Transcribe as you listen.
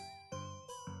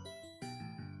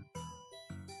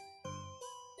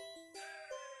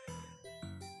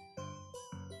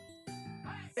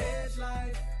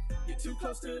too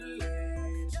close to the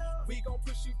ledge. We gon'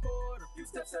 push you forward a few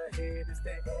steps ahead. It's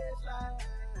that edge life.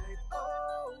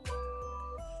 Oh,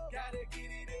 oh, gotta get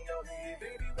it in your head,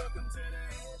 baby. Welcome to the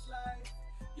edge life.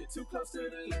 You're too close to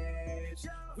the ledge.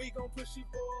 We gon' push you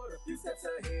forward a few steps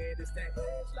ahead. It's that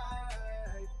edge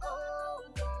life. Oh,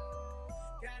 oh,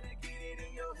 gotta get it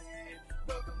in your head.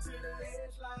 Welcome to the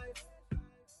edge life.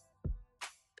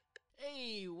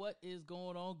 Hey, what is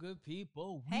going on, good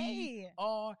people? Hey. We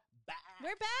are back.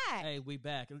 We're back. Hey, we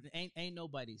back. Ain't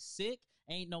nobody sick.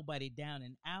 Ain't nobody down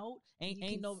and out. You Ain't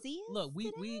can no see us look. We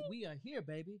today? we are here,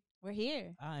 baby. We're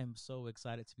here. I am so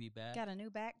excited to be back. Got a new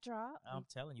backdrop. I'm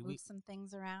telling you, we moved some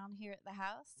things around here at the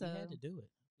house. So had to do it.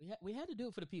 We had to do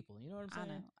it for the people. You know what I'm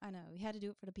saying? I know. We had to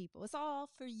do it for the people. It's all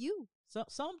for you. So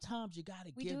sometimes you got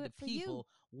to We give do the it for you. people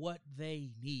what they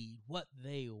need, what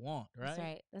they want,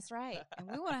 right? That's right.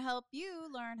 And we want to help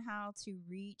you learn how to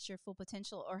reach your full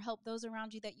potential, or help those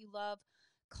around you that you love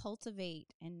cultivate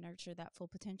and nurture that full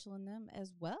potential in them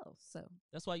as well. So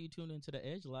That's why you tune into the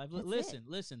Edge Live. That's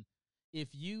Listen. If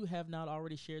you have not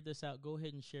already shared this out, go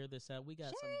ahead and share this out. We got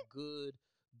Share some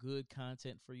good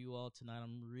content for you all tonight.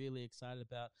 I'm really excited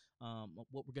about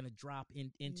what we're gonna drop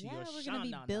into your we're going to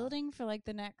be Shanana. building for like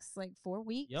the next 4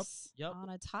 weeks Yep. on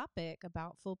a topic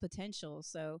about full potential.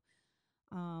 So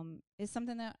it's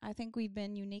something that I think we've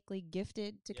been uniquely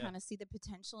gifted to Yeah. kind of see the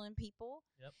potential in people.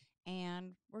 Yep.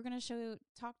 And we're going to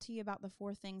talk to you about the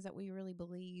 4 things that we really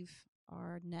believe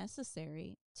are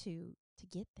necessary to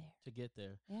get there. To get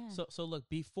there. Yeah. So look,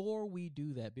 before we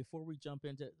do that, before we jump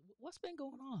into what's been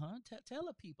going on, huh? Tell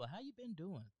the people how you been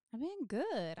doing. I've been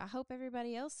good. I hope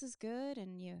everybody else is good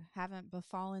and you haven't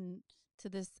befallen to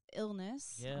this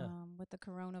illness with the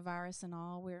coronavirus and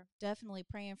all. We're definitely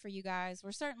praying for you guys.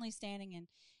 We're certainly standing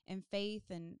in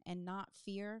faith and not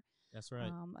fear. That's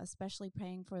right. Especially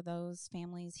praying for those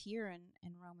families here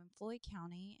in Rome and Floyd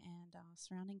County and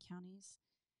surrounding counties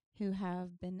who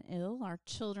have been ill. Our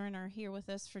children are here with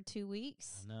us for 2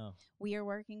 weeks. I know. We are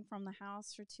working from the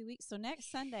house for 2 weeks. So next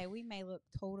Sunday, we may look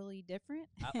totally different.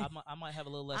 I might have a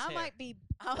little less hair.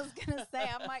 I was going to say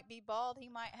I might be bald. He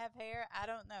might have hair. I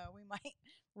don't know. We might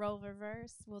roll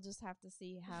reverse. We'll just have to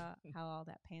see how all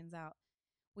that pans out.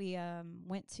 We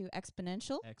went to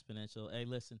Exponential. Hey,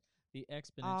 listen. The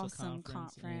Exponential Awesome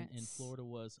conference. In Florida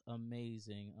was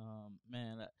amazing.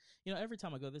 Man, every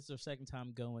time I go, this is our second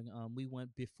time going. We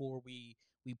went before we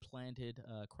planted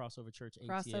Crossover Church ATL.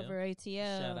 Crossover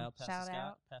ATL. Shout out Pastor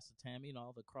Scott, Pastor Tammy, and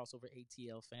all the Crossover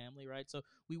ATL family, right? So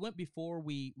we went before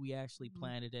we actually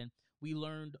planted, and we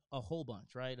learned a whole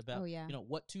bunch, right, about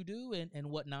what to do and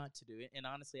what not to do. And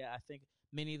honestly, I think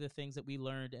many of the things that we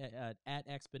learned at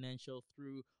Exponential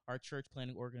through our church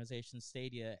planting organization,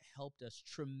 Stadia, helped us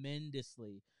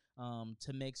tremendously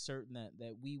to make certain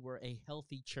that we were a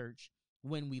healthy church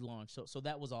when we launched. So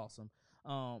that was awesome.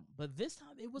 But this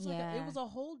time it was it was a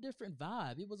whole different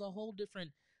vibe. It was a whole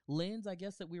different lens, I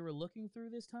guess, that we were looking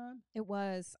through this time. It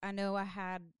was. I know I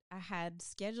had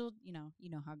scheduled, you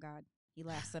know how God, he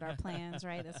laughs at our plans,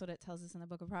 right? That's what it tells us in the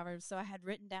book of Proverbs. So I had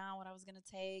written down what I was going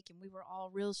to take, and we were all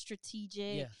real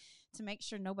strategic to make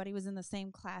sure nobody was in the same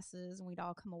classes, and we'd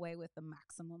all come away with the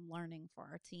maximum learning for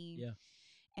our team. Yeah.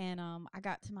 And I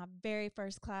got to my very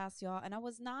first class, y'all, and I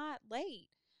was not late.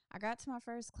 I got to my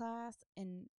first class,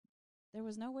 and there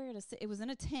was nowhere to sit. It was in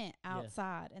a tent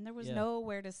outside, and there was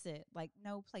nowhere to sit, like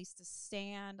no place to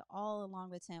stand all along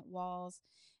the tent walls.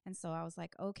 And so I was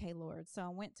like, okay, Lord. So I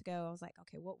went to go. I was like,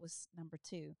 okay, what was number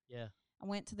 2? Yeah. I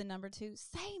went to the number 2,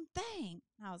 same thing.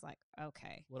 I was like,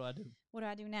 okay. What do I do? What do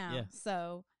I do now? Yeah.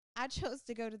 So I chose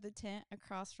to go to the tent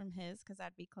across from his because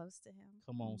I'd be close to him.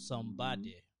 Come on,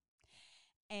 somebody.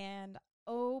 And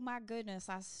oh my goodness,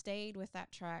 I stayed with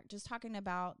that track, just talking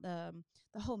about the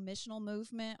whole missional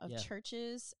movement of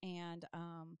churches and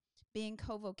being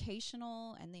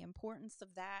co-vocational and the importance of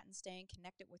that and staying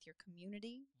connected with your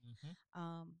community.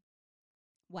 Mm-hmm.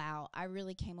 Wow, I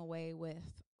really came away with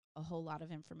a whole lot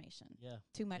of information. Yeah.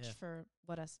 Too much for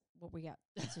what we got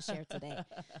to share today.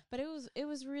 But it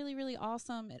was really, really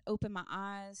awesome. It opened my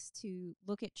eyes to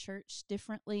look at church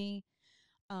differently,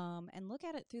 and look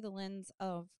at it through the lens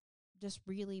of just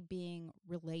really being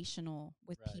relational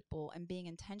with people and being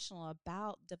intentional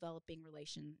about developing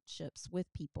relationships with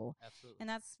people. Absolutely. And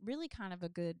that's really kind of a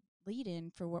good lead in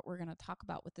for what we're going to talk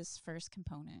about with this first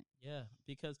component. Yeah,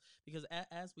 because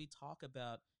as we talk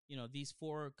about, these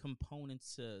 4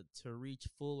 components to reach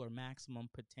full or maximum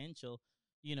potential,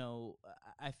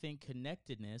 I think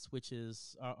connectedness, which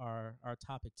is our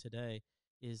topic today,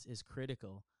 is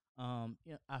critical.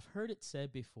 I've heard it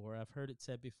said before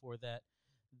that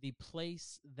the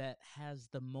place that has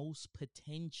the most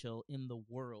potential in the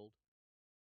world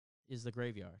is the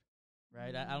graveyard.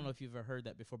 right? I don't know if you've ever heard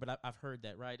that before, but I've heard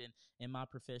that, right? In my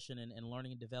profession and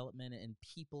learning and development and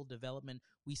people development,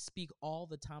 we speak all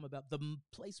the time about the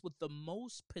place with the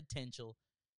most potential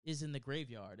is in the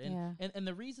graveyard. And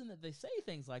the reason that they say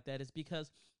things like that is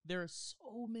because there are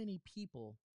so many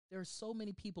people. There are so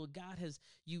many people God has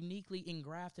uniquely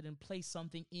engrafted and placed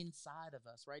something inside of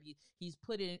us, right? He's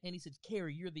put in, and he said,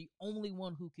 Carrie, you're the only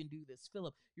one who can do this.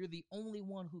 Philip, you're the only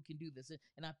one who can do this.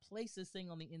 And I place this thing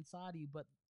on the inside of you, but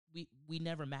we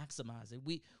never maximize it.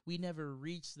 We never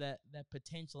reach that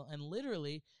potential. And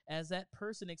literally, as that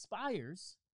person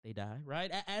expires, they die,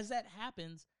 right? As that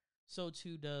happens, so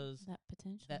too does that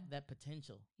potential. That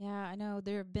potential. Yeah, I know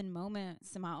there have been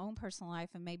moments in my own personal life,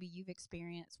 and maybe you've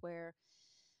experienced where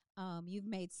you've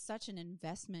made such an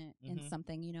investment in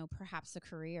something, perhaps a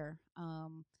career.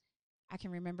 I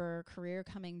can remember a career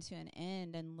coming to an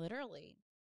end, and literally,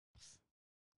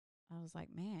 I was like,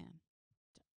 man,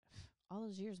 all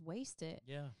those years wasted.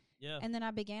 Yeah. And then I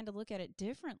began to look at it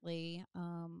differently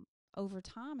over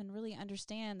time and really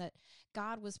understand that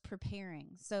God was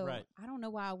preparing. So I don't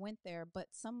know why I went there, but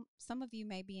some of you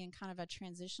may be in kind of a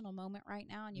transitional moment right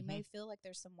now, and you may feel like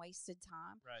there's some wasted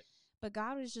time. Right. But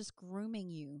God is just grooming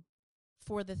you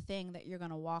for the thing that you're going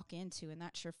to walk into, and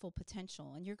that's your full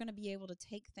potential. And you're going to be able to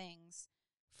take things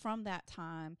from that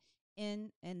time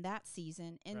in that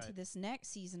season into this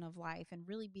next season of life and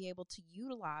really be able to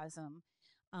utilize them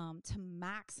to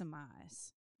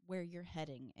maximize where you're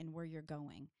heading and where you're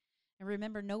going. And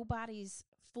remember, nobody's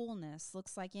fullness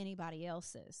looks like anybody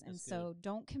else's. And so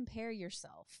don't compare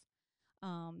yourself.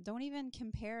 Don't even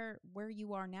compare where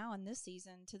you are now in this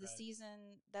season to the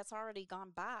season that's already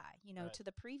gone by, to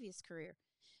the previous career,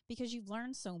 because you've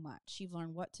learned so much. You've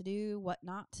learned what to do, what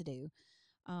not to do.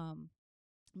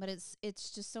 But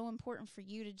it's just so important for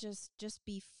you to just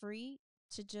be free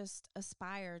to just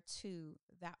aspire to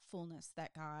that fullness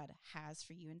that God has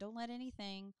for you. And don't let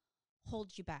anything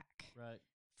hold you back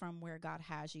from where God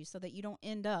has you, so that you don't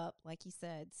end up, like he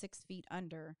said, 6 feet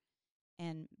under,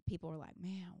 and people are like,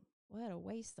 man, what a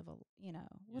waste of a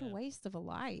waste of a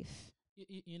life.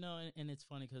 And it's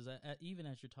funny because even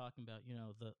as you're talking about,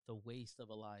 the waste of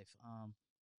a life,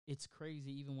 it's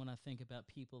crazy. Even when I think about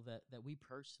people that we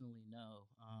personally know,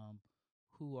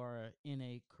 who are in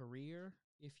a career,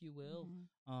 if you will,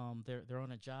 they're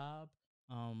on a job,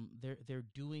 they're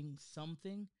doing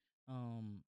something,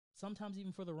 sometimes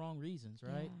even for the wrong reasons,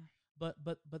 right? But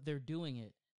they're doing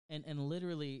it. And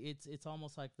literally, it's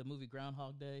almost like the movie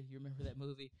Groundhog Day. You remember that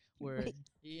movie where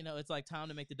it's like time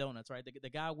to make the donuts, right? The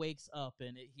guy wakes up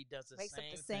and he does the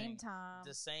same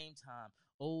time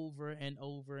over and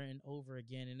over and over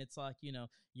again. And it's like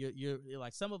you're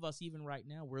like, some of us even right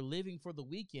now, we're living for the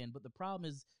weekend, but the problem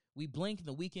is we blink and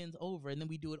the weekend's over, and then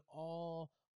we do it all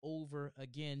over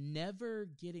again, never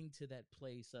getting to that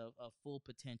place of full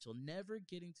potential, never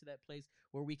getting to that place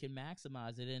where we can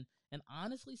maximize it. And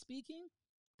honestly speaking,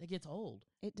 that gets old.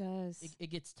 It does. It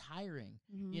gets tiring,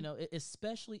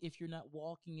 especially if you're not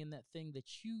walking in that thing that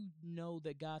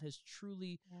that God has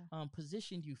truly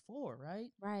positioned you for, right?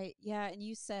 Right. Yeah. And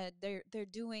you said they're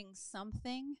doing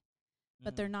something,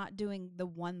 but they're not doing the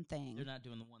one thing. They're not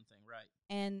doing the one thing, right?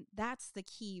 And that's the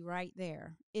key right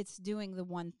there. It's doing the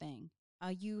one thing.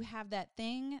 You have that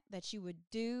thing that you would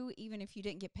do even if you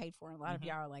didn't get paid for it. A lot of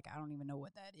y'all are like, I don't even know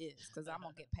what that is because I'm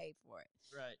going to get paid for it.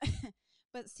 Right.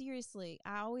 But seriously,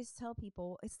 I always tell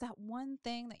people it's that one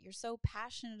thing that you're so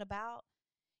passionate about.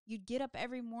 You'd get up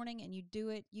every morning and you'd do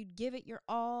it. You'd give it your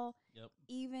all,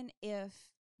 even if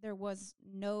there was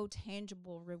no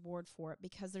tangible reward for it,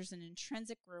 because there's an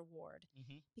intrinsic reward.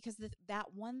 Because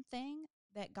that one thing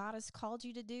that God has called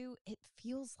you to do, it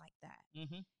feels like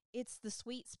that. It's the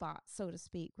sweet spot, so to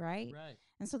speak, right? Right.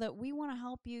 And so that we want to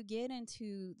help you get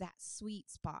into that sweet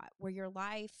spot where your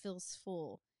life feels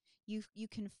full. You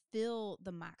can feel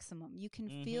the maximum. You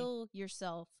can feel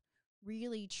yourself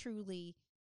really, truly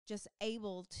just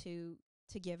able to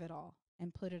give it all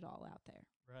and put it all out there.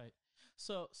 Right.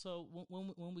 So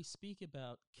when we speak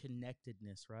about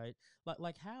connectedness, right?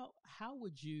 Like how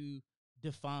would you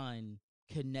define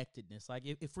connectedness? Like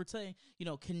if we're saying,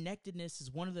 connectedness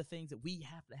is one of the things that we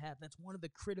have to have. That's one of the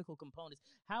critical components.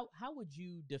 How would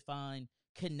you define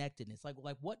connectedness? Like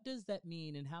what does that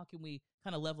mean, and how can we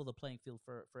kind of level the playing field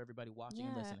for everybody watching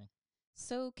and listening?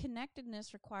 So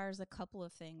connectedness requires a couple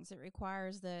of things. It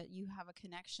requires that you have a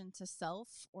connection to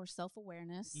self or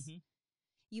self-awareness.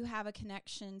 You have a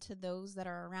connection to those that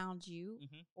are around you,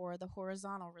 or the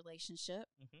horizontal relationship.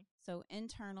 So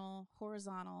internal,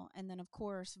 horizontal, and then of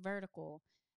course vertical,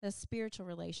 the spiritual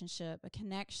relationship, a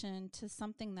connection to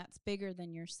something that's bigger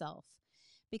than yourself.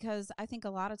 Because I think a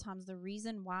lot of times the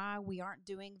reason why we aren't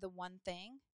doing the one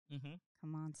thing Mm-hmm.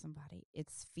 Come on, somebody.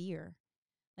 It's fear.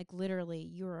 Like literally,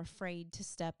 you're afraid to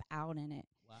step out in it.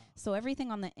 Wow. So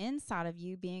everything on the inside of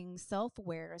you being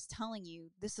self-aware is telling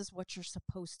you this is what you're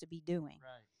supposed to be doing.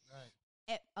 Right.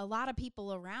 A lot of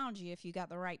people around you, if you got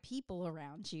the right people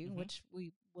around you, which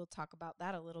we will talk about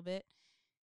that a little bit,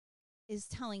 is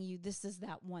telling you this is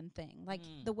that one thing. Like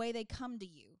the way they come to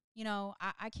you. You know,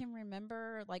 I can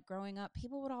remember like growing up,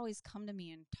 people would always come to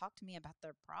me and talk to me about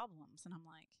their problems. And I'm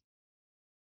like,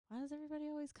 why does everybody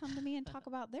always come to me and talk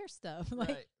about their stuff? Like,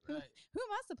 right. who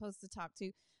am I supposed to talk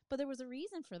to? But there was a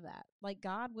reason for that. Like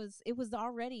it was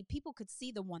already, people could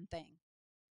see the one thing.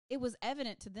 It was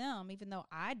evident to them, even though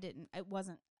I didn't. It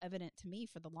wasn't evident to me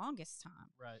for the longest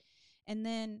time. Right. And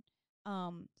then,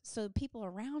 so people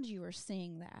around you are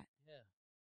seeing that.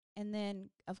 Yeah. And then,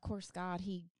 of course, God,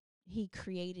 he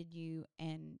created you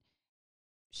and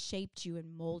shaped you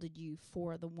and molded you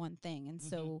for the one thing. And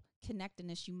so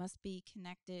connectedness, you must be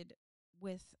connected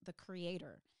with the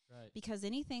Creator. Right. Because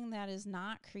anything that is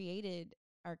not created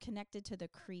or connected to the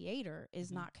Creator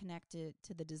is not connected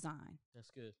to the design.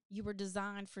 That's good. You were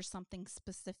designed for something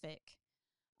specific.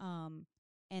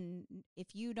 And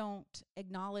if you don't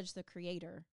acknowledge the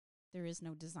Creator, there is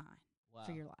no design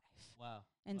for your life. Wow.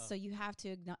 And so you have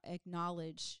to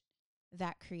acknowledge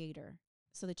that Creator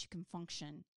so that you can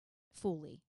function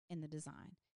fully in the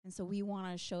design. And so we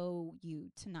want to show you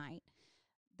tonight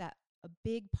that a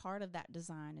big part of that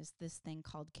design is this thing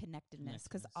called connectedness,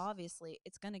 because obviously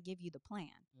it's going to give you the plan.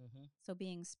 So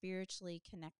being spiritually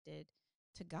connected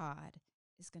to God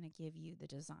is going to give you the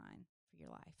design for your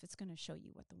life. It's going to show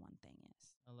you what the one thing is.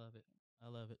 I love it. I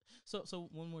love it. So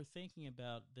when we're thinking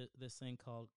about this thing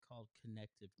called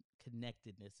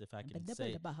connectedness, if I can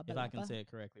say it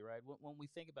correctly, right? When we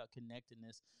think about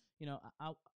connectedness, you know,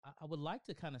 I would like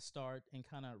to kind of start and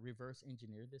kind of reverse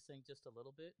engineer this thing just a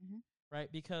little bit,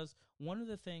 right? Because one of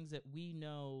the things that we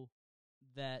know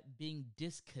that being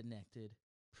disconnected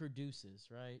produces,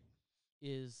 right,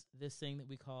 is this thing that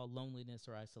we call loneliness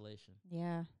or isolation.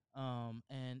 Yeah.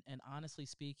 And honestly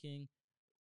speaking,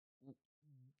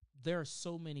 there are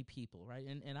so many people, right?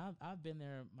 And I've been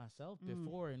there myself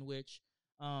before, in which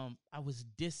I was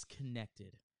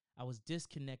disconnected. I was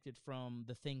disconnected from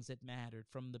the things that mattered,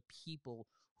 from the people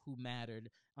who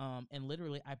mattered. And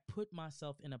literally, I put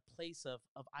myself in a place of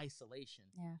isolation.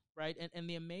 Yeah. Right. And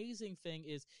the amazing thing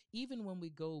is, even when we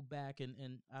go back,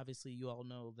 and obviously you all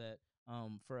know that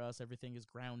for us, everything is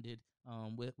grounded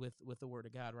with the Word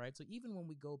of God, right? So even when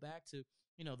we go back to,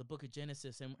 you know, the book of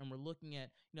Genesis, and we're looking at,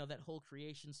 you know, that whole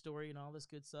creation story and all this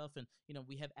good stuff, and, you know,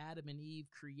 we have Adam and Eve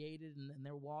created, and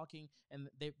they're walking, and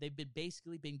they've been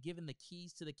basically been given the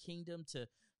keys to the kingdom to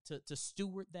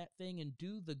steward that thing and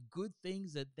do the good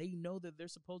things that they know that they're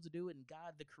supposed to do, and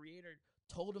God, the Creator,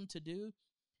 told them to do.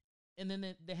 And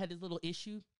then they had this little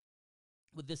issue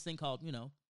with this thing called, you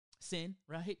know, sin,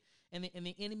 right? And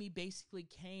the enemy basically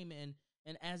came, and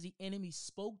as the enemy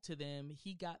spoke to them,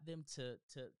 he got them to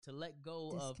let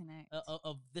go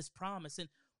of this promise. And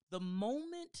the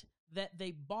moment that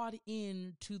they bought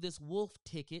into this wolf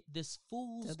ticket, this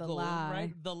fool's gold,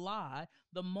 right? The lie.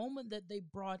 The moment that they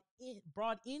brought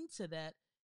into that,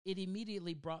 it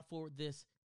immediately brought forward this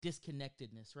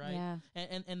disconnectedness, right? Yeah.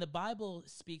 And the Bible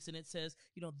speaks, and it says,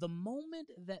 you know, the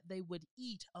moment that they would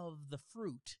eat of the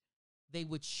fruit, they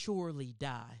would surely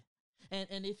die.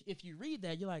 And if you read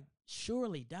that, you're like,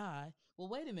 surely die? Well,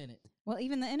 wait a minute. Well,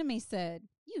 even the enemy said,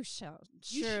 you shall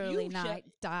surely not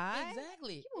die.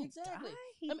 Exactly. Exactly.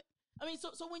 Die? I mean,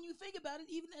 so when you think about it,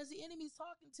 even as the enemy's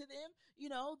talking to them, you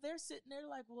know, they're sitting there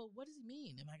like, well, what does he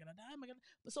mean? Am I going to die? Am I going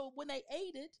to? So when they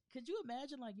ate it, could you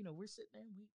imagine, like, you know, we're sitting there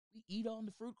and we eat on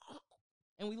the fruit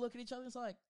and we look at each other and it's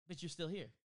like, but you're still here.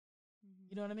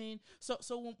 You know what I mean? So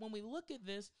when we look at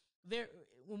this,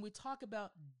 when we talk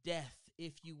about death,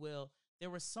 if you will, there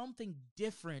was something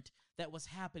different that was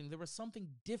happening. There was something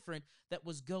different that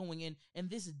was going in. And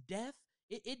this death,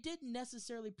 it didn't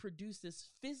necessarily produce this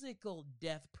physical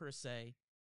death per se,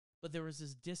 but there was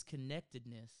this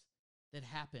disconnectedness that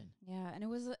happened. Yeah, and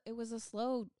it was a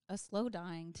slow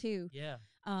dying too. Yeah.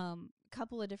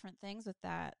 Couple of different things with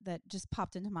that just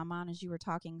popped into my mind as you were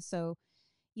talking. So,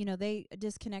 you know, they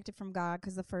disconnected from God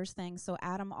because the first thing, so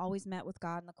Adam always met with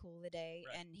God in the cool of the day,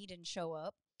 right, and he didn't show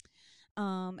up.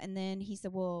 And then he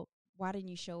said, well, why didn't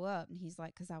you show up? And he's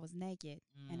like, because I was naked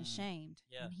and ashamed.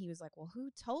 Yeah. And he was like, well, who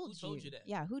told you that?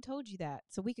 Yeah, who told you that?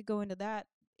 So we could go into that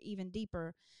even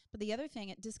deeper. But the other thing,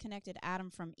 it disconnected Adam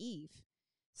from Eve.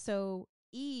 So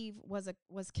Eve was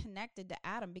connected to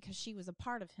Adam because she was a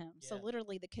part of him. Yeah. So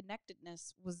literally the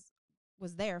connectedness was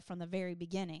was there from the very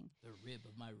beginning. The rib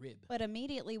of my rib. But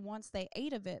immediately once they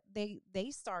ate of it,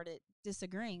 they started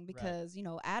disagreeing because, you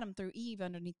know, Adam threw Eve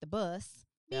underneath the bus.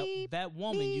 Beep, that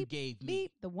woman beep, you gave me.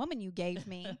 Beep, the woman you gave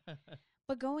me.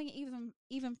 But going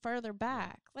even further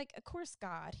back, like, of course,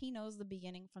 God, he knows the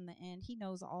beginning from the end. He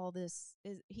knows all this.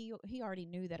 He already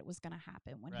knew that it was going to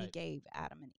happen when he gave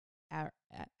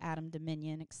Adam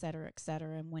dominion, et cetera,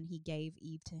 and when he gave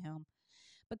Eve to him.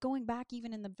 But going back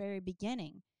even in the very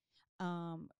beginning,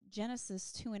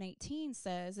 Genesis 2:18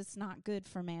 says it's not good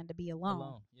for man to be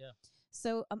alone. Yeah.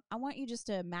 So I want you just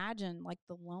to imagine like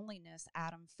the loneliness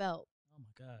Adam felt. Oh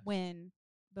my God. When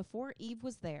before Eve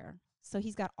was there, so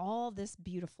he's got all this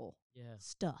beautiful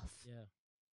stuff. Yeah.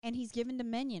 And he's given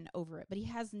dominion over it, but he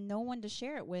has no one to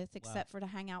share it with except for to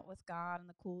hang out with God in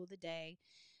the cool of the day.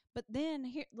 But then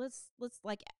here, let's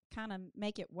like kind of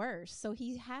make it worse. So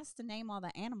he has to name all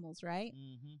the animals, right?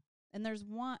 Mm-hmm. And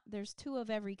there's two of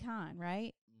every kind,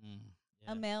 right?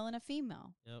 A male and a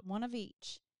female, one of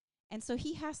each. And so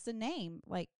he has to name,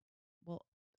 like, well,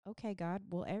 okay, God,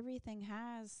 well, everything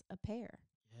has a pair.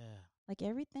 Yeah. Like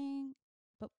everything,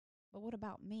 but what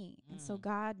about me? And so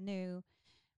God knew,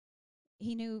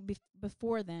 he knew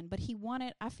before then, but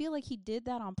I feel like he did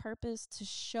that on purpose to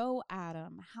show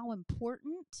Adam how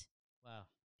important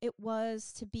it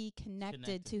was to be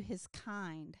connected to his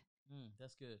kind.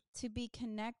 That's good. To be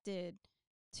connected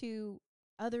to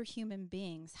other human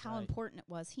beings, how important it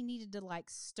was. He needed to like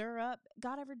stir up.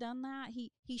 God ever done that?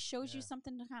 He shows you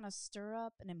something to kind of stir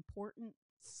up an importance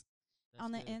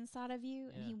on the inside of you.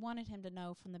 And he wanted him to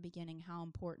know from the beginning how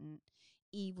important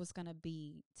Eve was going to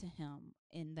be to him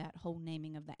in that whole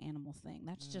naming of the animal thing.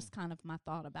 That's just kind of my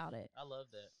thought about it. I love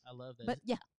that. But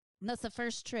yeah, that's the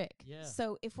first trick. Yeah.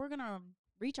 So if we're going to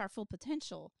reach our full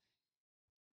potential,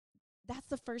 that's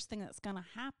the first thing that's going to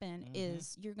happen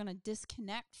is you're going to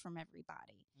disconnect from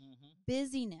everybody.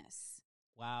 Busyness.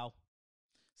 Wow.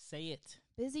 Say it.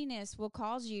 Busyness will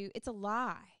cause you, it's a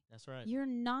lie. That's right. You're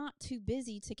not too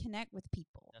busy to connect with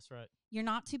people. That's right. You're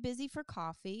not too busy for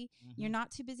coffee. You're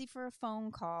not too busy for a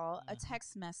phone call, a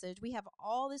text message. We have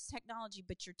all this technology,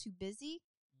 but you're too busy.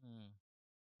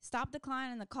 Stop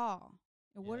declining the call.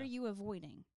 What are you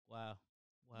avoiding? Wow.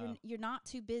 You're not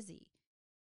too busy.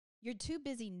 You're too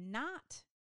busy not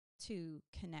to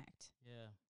connect. Yeah.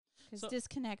 Because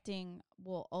disconnecting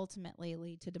will ultimately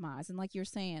lead to demise. And like you're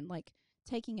saying, like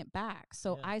taking it back.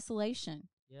 So isolation.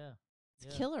 Yeah.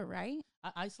 It's a killer, right?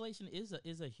 Isolation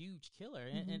is a huge killer.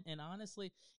 And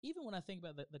honestly, even when I think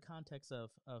about the context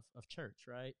of church,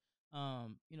 right?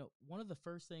 You know, one of the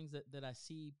first things that I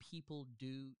see people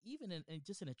do, even in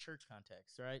just in a church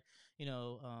context, right? You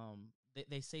know,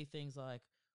 they say things like,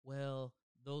 well,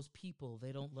 those people,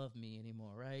 they don't love me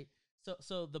anymore, right?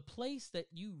 So the place that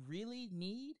you really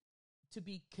need to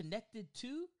be connected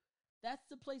to, that's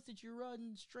the place that you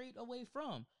run straight away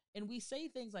from. And we say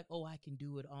things like, oh, I can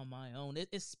do it on my own,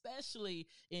 especially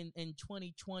in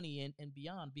 2020 and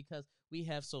beyond, because we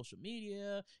have social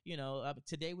media. You know,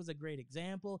 today was a great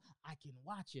example. I can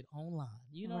watch it online.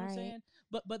 You know what I'm saying?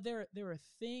 But there are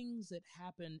things that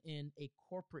happen in a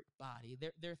corporate body.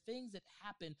 There are things that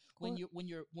happen when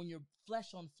you're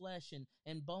flesh on flesh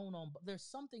and bone on. There's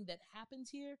something that happens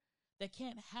here that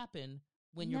can't happen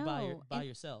when you're by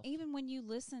yourself. Even when you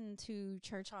listen to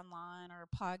church online or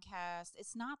a podcast,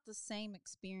 it's not the same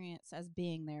experience as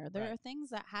being there. There are things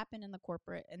that happen in the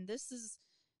corporate, and this is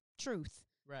truth.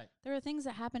 Right. There are things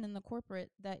that happen in the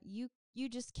corporate that you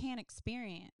just can't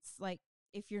experience, like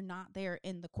if you're not there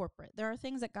in the corporate. There are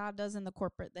things that God does in the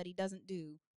corporate that he doesn't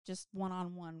do just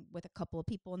one-on-one with a couple of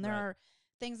people. And there are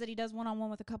things that he does one-on-one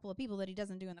with a couple of people that he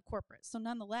doesn't do in the corporate. So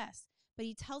nonetheless, but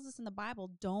he tells us in the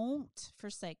Bible, don't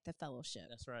forsake the fellowship.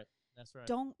 That's right.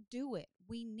 Don't do it.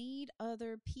 We need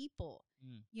other people,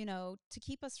 you know, to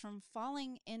keep us from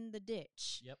falling in the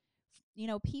ditch. Yep. You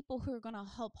know, people who are going to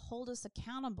help hold us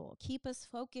accountable, keep us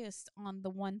focused on the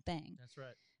one thing. That's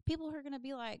right. People who are going to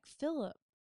be like, Philip,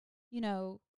 you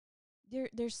know,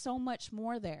 there's so much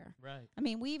more there. Right. I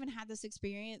mean, we even had this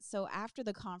experience. So after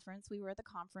the conference, we were at the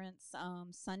conference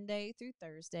Sunday through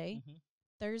Thursday.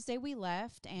 Thursday we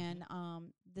left, and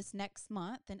this next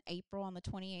month in April on the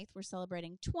 28th, we're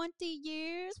celebrating 20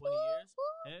 years. 20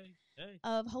 years. Hey.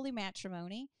 Of Holy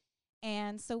Matrimony.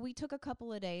 And so we took a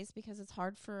couple of days because it's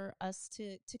hard for us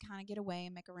to kind of get away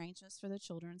and make arrangements for the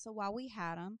children. So while we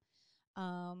had them,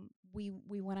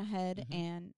 we went ahead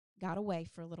and got away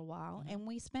for a little while, and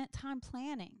we spent time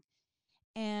planning.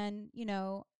 And, you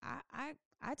know,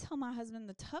 I tell my husband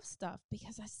the tough stuff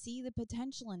because I see the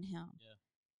potential in him. Yeah.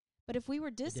 But if we were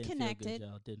disconnected,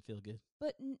 it didn't feel good.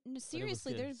 But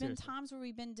seriously, there's been times where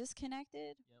we've been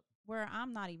disconnected. Yep. where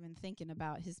I'm not even thinking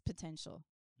about his potential.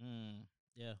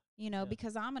 Yeah. You know,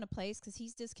 because I'm in a place because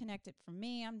he's disconnected from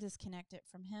me. I'm disconnected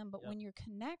from him. But when you're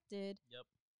connected,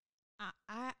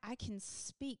 I can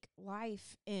speak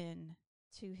life in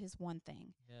to his one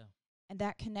thing. Yeah. And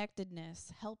that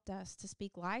connectedness helped us to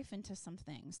speak life into some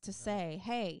things, to say,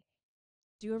 hey,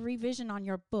 do a revision on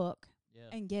your book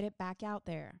and get it back out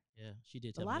there. Yeah, she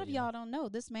did. A lot of y'all don't know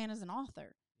this man is an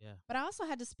author. Yeah. But I also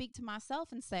had to speak to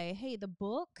myself and say, hey, the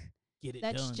book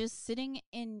that's done. just sitting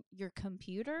in your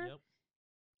computer,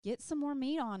 get some more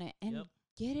meat on it and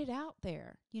get it out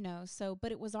there, you know. So,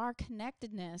 but it was our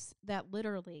connectedness that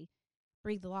literally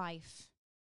breathed life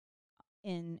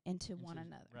into one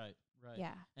another. Right.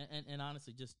 Yeah. And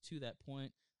honestly, just to that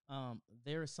point,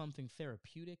 there is something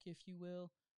therapeutic, if you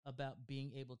will, about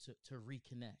being able to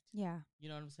reconnect. Yeah. You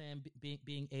know what I'm saying?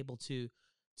 Being able to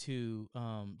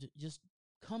just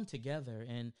come together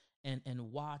and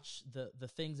watch the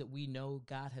things that we know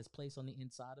God has placed on the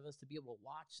inside of us, to be able to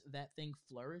watch that thing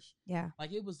flourish. Yeah.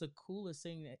 Like, it was the coolest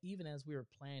thing that even as we were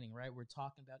planning, right? We're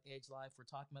talking about Edge Life. We're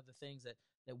talking about the things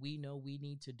that we know we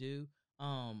need to do.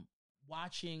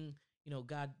 Watching, you know,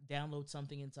 God download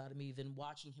something inside of me, then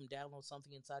watching him download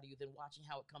something inside of you, then watching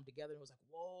how it come together. And it was like,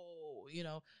 whoa, you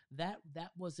know, that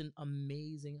was an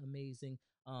amazing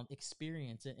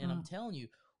experience. And I'm telling you,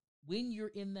 when you're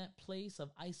in that place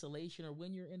of isolation or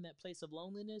when you're in that place of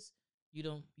loneliness, you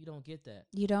don't get that.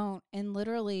 You don't. And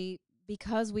literally,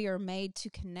 because we are made to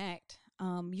connect,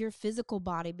 your physical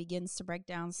body begins to break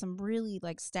down some really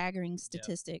like staggering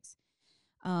statistics.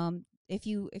 If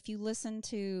you listen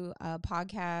to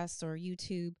podcasts or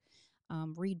YouTube,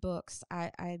 read books,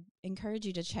 I encourage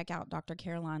you to check out Dr.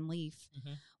 Caroline Leaf.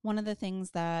 Mm-hmm. One of the things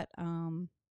that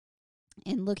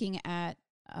in looking at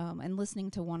and listening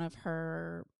to one of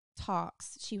her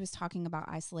talks, she was talking about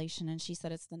isolation, and she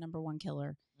said it's the number one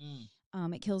killer.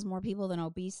 It kills more people than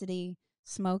obesity,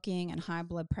 smoking, and high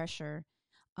blood pressure.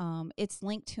 It's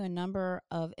linked to a number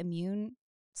of immune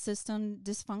system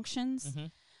dysfunctions.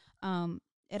 Mm-hmm.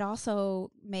 It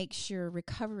also makes your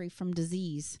recovery from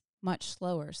disease much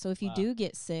slower. So if you do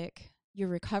get sick, your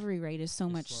recovery rate is so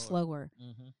much slower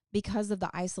mm-hmm. because of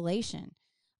the isolation.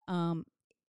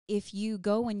 If you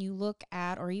go and you look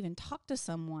at or even talk to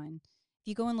someone, if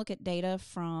you go and look at data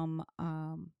from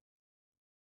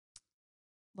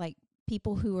like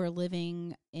people who are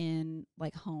living in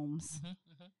like homes, mm-hmm,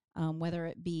 mm-hmm. Whether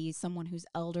it be someone who's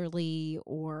elderly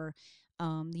or,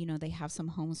 you know, they have some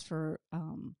homes for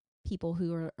people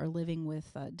who are living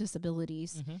with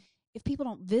disabilities. Mm-hmm. If people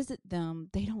don't visit them,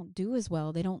 they don't do as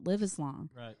well. They don't live as long.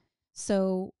 Right.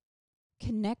 So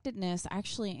connectedness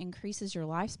actually increases your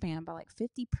lifespan by like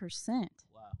 50%.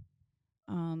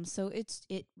 Wow. So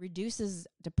it reduces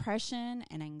depression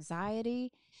and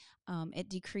anxiety. It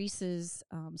decreases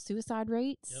suicide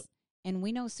rates. Yep. And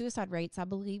we know suicide rates, I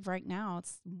believe right now,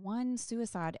 it's one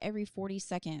suicide every 40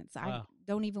 seconds. Wow. I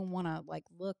don't even want to like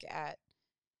look at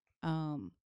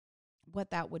what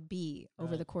that would be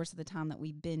over the course of the time that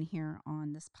we've been here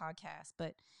on this podcast.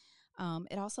 But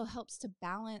it also helps to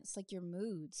balance like your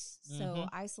moods. Mm-hmm. So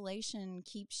isolation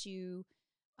keeps you,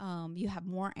 you have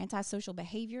more antisocial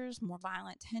behaviors, more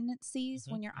violent tendencies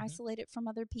mm-hmm. when you're mm-hmm. isolated from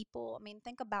other people. I mean,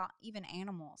 think about even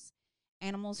animals.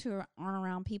 Animals who aren't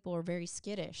around people are very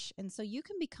skittish. And so you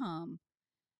can become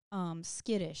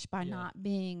skittish by not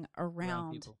being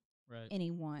around people. Right.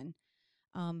 Anyone.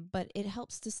 But it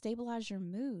helps to stabilize your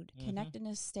mood. Mm-hmm.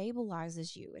 Connectedness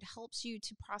stabilizes you. It helps you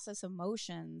to process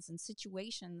emotions and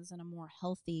situations in a more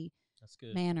healthy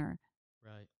manner.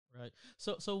 Right.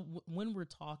 So when we're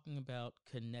talking about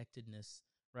connectedness,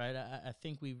 right, I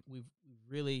think we've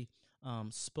really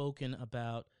spoken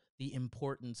about the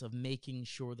importance of making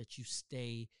sure that you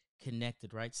stay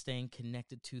connected, right? Staying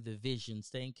connected to the vision,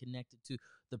 staying connected to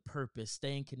the purpose,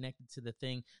 staying connected to the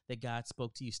thing that God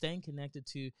spoke to you, staying connected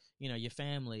to, you know, your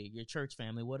family, your church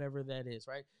family, whatever that is,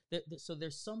 right? So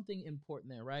there's something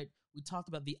important there, right? We talked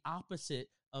about the opposite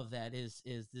of that is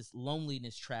this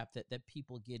loneliness trap that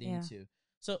people get into.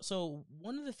 So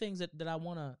one of the things that I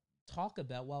want to talk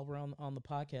about while we're on the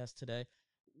podcast today,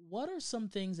 what are some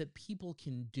things that people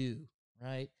can do,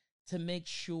 right, to make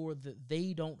sure that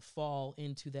they don't fall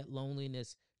into that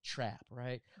loneliness trap,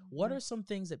 right? Mm-hmm. What are some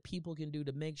things that people can do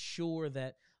to make sure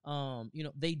that, you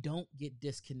know, they don't get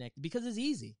disconnected? Because it's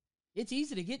easy. It's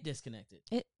easy to get disconnected.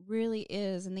 It really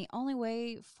is. And the only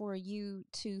way for you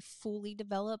to fully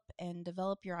develop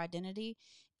your identity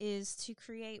is to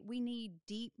we need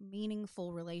deep,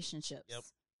 meaningful relationships.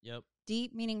 Yep.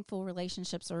 Deep, meaningful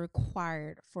relationships are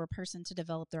required for a person to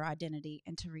develop their identity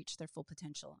and to reach their full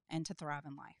potential and to thrive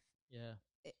in life.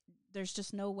 Yeah. There's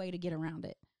just no way to get around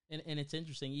it. And it's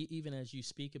interesting, even as you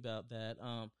speak about that.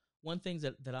 One thing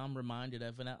that I'm reminded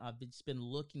of, and I've just been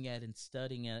looking at and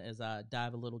studying as I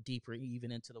dive a little deeper,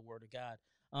 even into the Word of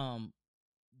God.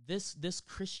 This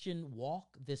Christian walk,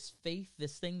 this faith,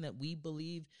 this thing that we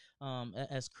believe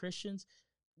as Christians,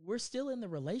 we're still in the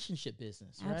relationship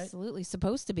business, right? Absolutely,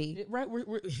 supposed to be. Right,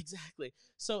 we're exactly.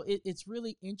 So it's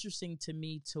really interesting to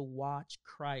me to watch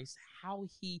Christ, how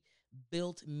he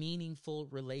built meaningful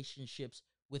relationships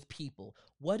with people.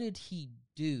 What did he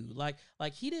do? Like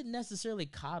he didn't necessarily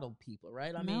coddle people,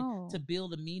 right? I mean, to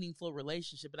build a meaningful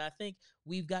relationship. And I think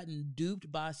we've gotten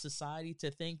duped by society to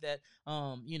think that,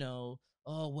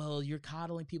 oh, well, you're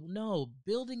coddling people. No,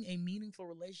 building a meaningful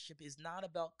relationship is not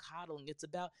about coddling. It's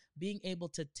about being able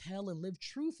to tell and live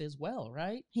truth as well,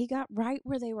 right? He got right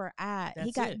where they were at.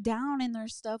 He got down in their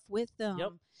stuff with them.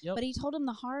 Yep. But he told them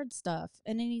the hard stuff,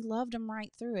 and then he loved them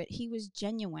right through it. He was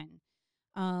genuine.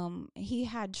 He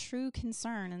had true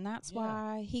concern, and that's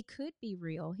why he could be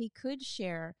real. He could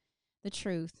share the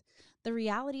truth. The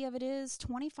reality of it is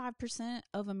 25%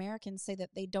 of Americans say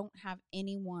that they don't have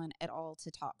anyone at all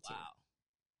to talk to.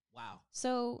 Wow.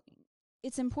 So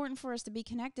it's important for us to be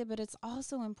connected, but it's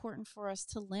also important for us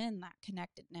to lend that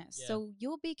connectedness. Yeah. So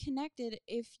you'll be connected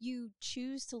if you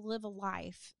choose to live a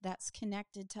life that's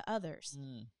connected to others.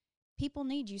 People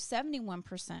need you.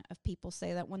 71% of people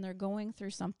say that when they're going through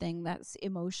something that's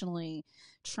emotionally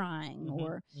trying,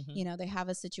 or, they have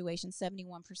a situation,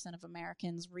 71% of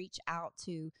Americans reach out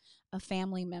to a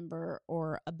family member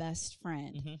or a best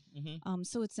friend.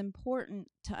 So it's important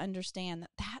to understand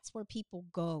that that's where people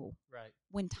go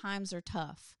when times are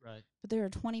tough. Right. But there are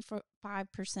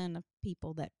 25% of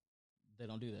people that they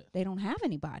don't do that. They don't have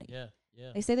anybody. Yeah.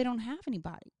 They say they don't have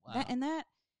anybody. Wow. That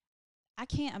I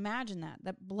can't imagine that.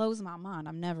 That blows my mind.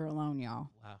 I'm never alone, y'all.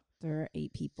 Wow. There are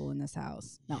 8 people in this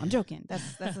house. No, I'm joking.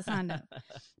 That's a sign up.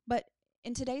 But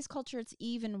in today's culture, it's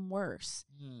even worse.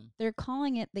 They're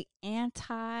calling it the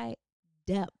anti-depth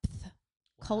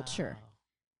culture.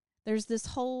 There's this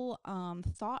whole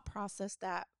thought process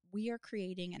that we are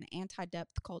creating an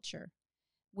anti-depth culture,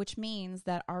 which means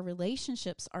that our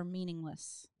relationships are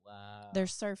meaningless. Wow. They're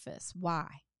surface. Why?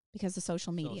 Because of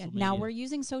social media. Now we're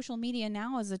using social media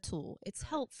now as a tool. It's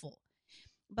helpful.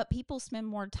 But people spend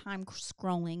more time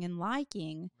scrolling and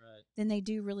liking than they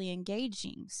do really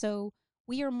engaging. So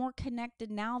we are more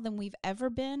connected now than we've ever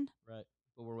been. Right.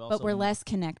 But we're less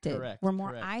connected. Correct. We're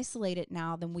more isolated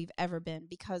now than we've ever been,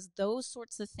 because those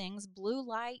sorts of things, blue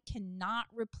light cannot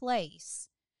replace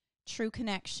true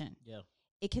connection. Yeah.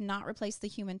 It cannot replace the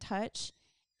human touch.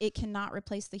 It cannot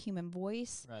replace the human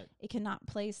voice. Right. It cannot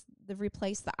replace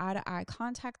the eye-to-eye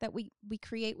contact that we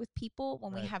create with people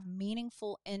when we have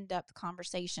meaningful, in-depth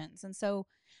conversations. And so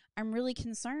I'm really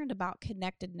concerned about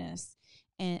connectedness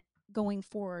and going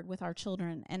forward with our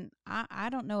children. And I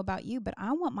don't know about you, but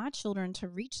I want my children to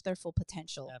reach their full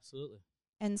potential. Absolutely.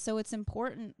 And so it's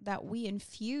important that we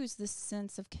infuse this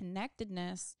sense of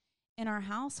connectedness in our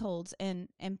households and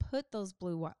put those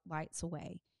blue lights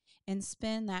away. And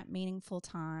spend that meaningful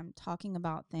time talking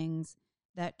about things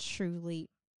that truly,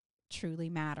 truly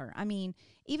matter. I mean,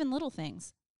 even little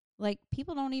things. Like,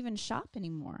 people don't even shop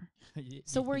anymore.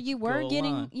 So where you were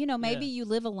getting, maybe you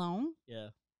live alone. Yeah.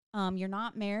 You're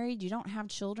not married. You don't have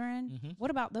children. What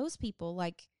about those people?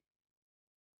 Like,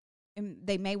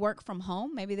 they may work from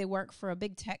home. Maybe they work for a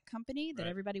big tech company that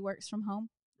everybody works from home.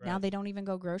 Now they don't even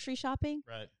go grocery shopping.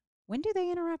 Right. When do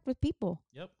they interact with people?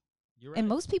 Yep. You're right. And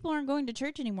most people aren't going to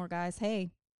church anymore, guys.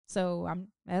 Hey, so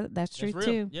that's true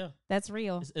too. Yeah, that's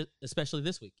real. Especially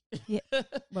this week. Yeah,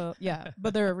 well, yeah,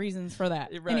 but there are reasons for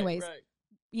that. Anyways,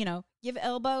 give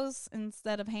elbows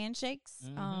instead of handshakes.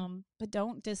 But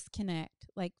don't disconnect.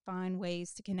 Like, find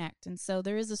ways to connect. And so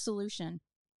there is a solution.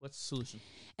 What's the solution?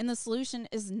 And the solution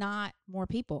is not more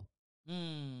people.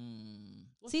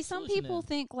 See, some people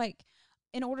think, like,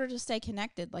 in order to stay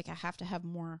connected, like, I have to have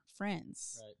more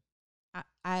friends. Right.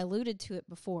 I alluded to it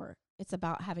before. It's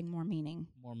about having more meaning.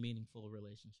 More meaningful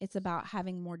relationships. It's about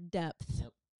having more depth.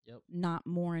 Yep. Not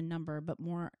more in number, but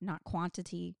more, not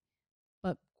quantity,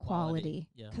 but quality.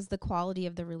 Because the quality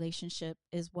of the relationship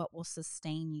is what will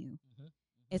sustain you.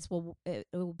 It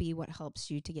will be what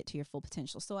helps you to get to your full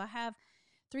potential. So I have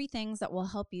 3 things that will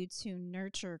help you to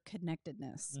nurture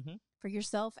connectedness for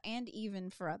yourself and even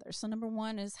for others. So number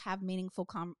 1 is have meaningful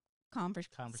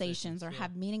conversations, or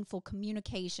have meaningful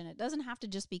communication. It doesn't have to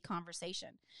just be conversation.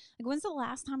 Like, when's the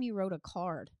last time you wrote a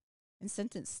card and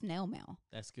sent it snail mail?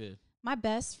 That's good. My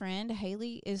best friend,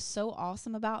 Haley, is so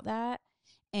awesome about that.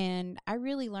 And I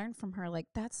really learned from her, like,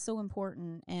 that's so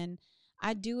important. And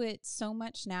I do it so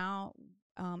much now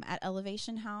at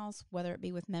Elevation House, whether it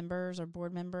be with members or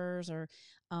board members or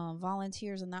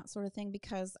volunteers and that sort of thing,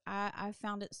 because I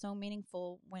found it so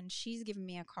meaningful when she's given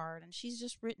me a card and she's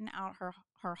just written out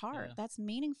her heart. Yeah. That's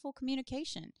meaningful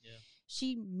communication. Yeah.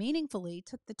 She meaningfully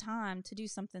took the time to do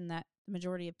something that the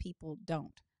majority of people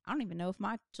don't. I don't even know if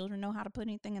my children know how to put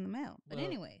anything in the mail. But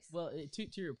anyways. Well,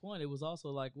 to your point, it was also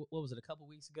like, what was it, a couple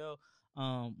weeks ago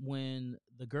when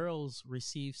the girls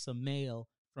received some mail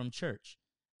from church.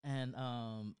 And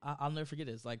I'll never forget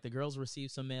this. Like, the girls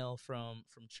received some mail from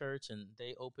church, and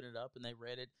they opened it up and they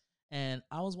read it. And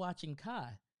I was watching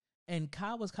Kai, and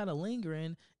Kai was kind of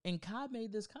lingering, and Kai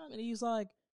made this comment. He's like,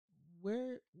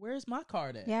 where's my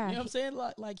card at? Yeah. You know what I'm saying?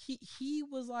 Like he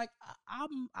was like,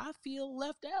 I feel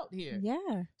left out here.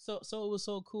 Yeah. So it was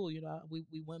so cool. You know, we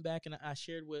went back and I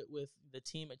shared with the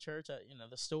team at church,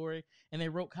 the story, and they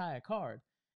wrote Kai a card.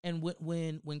 And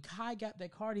when Kai got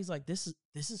that card, he's like, this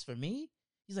is for me.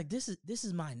 He's like, this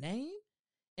is my name.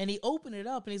 And he opened it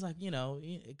up and he's like,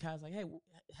 Kai's like, hey,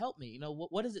 help me.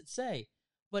 What does it say?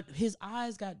 But his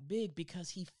eyes got big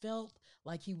because he felt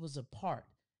like he was a part.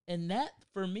 And that,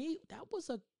 for me, that was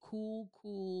a cool,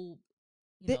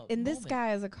 and moment. This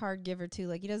guy is a card giver too.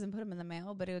 Like, he doesn't put them in the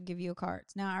mail, but he'll give you a card.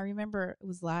 Now, I remember it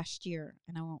was last year,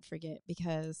 and I won't forget,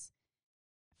 because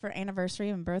for anniversary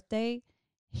and birthday,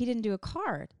 he didn't do a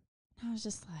card. And I was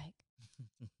just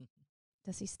like,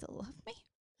 does he still love me?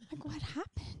 Like, what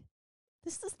happened?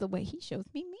 This is the way he shows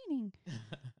me meaning.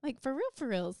 Like, for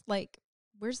reals. Like,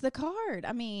 where's the card?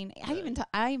 I mean, right.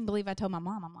 I even believe I told my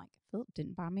mom, I'm like, Philip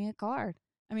didn't buy me a card.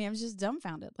 I mean, I was just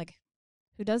dumbfounded. Like,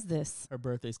 who does this? Her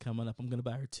birthday's coming up. I'm going to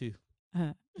buy her 2.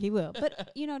 He will.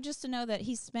 But, just to know that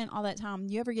he spent all that time.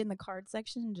 You ever get in the card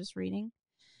section and just reading?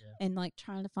 Yeah. And, like,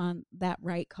 trying to find that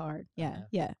right card. Yeah,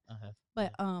 yeah.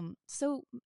 But, so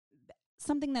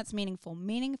something that's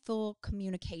meaningful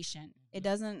communication. Mm-hmm. It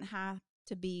doesn't have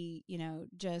to be,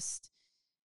 just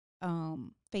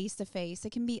face-to-face.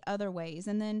 It can be other ways.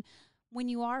 And then when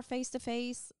you are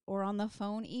face-to-face or on the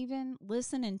phone even,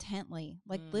 listen intently.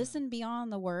 Like, listen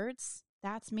beyond the words.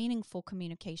 That's meaningful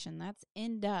communication. That's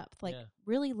in-depth. Like,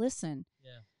 really listen.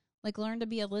 Yeah. Like, learn to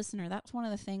be a listener. That's one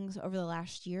of the things over the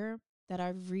last year that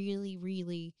I've really,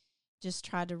 really just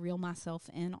tried to reel myself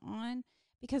in on.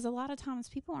 Because a lot of times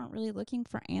people aren't really looking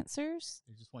for answers.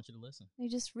 They just want you to listen. They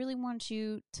just really want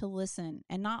you to listen,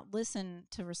 and not listen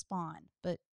to respond,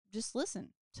 but just listen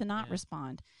to not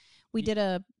respond. We did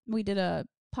a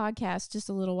podcast just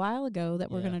a little while ago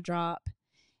that we're going to drop,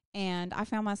 and I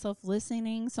found myself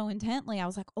listening so intently. I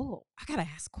was like, oh, I got to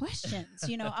ask questions.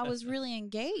 I was really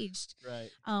engaged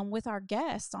with our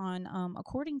guest on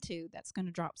According To, that's going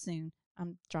to drop soon.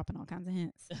 I'm dropping all kinds of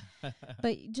hints.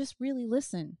 But just really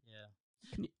listen. Yeah.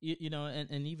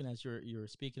 And even as you're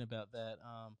speaking about that,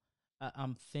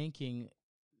 I'm thinking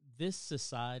this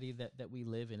society that we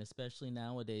live in, especially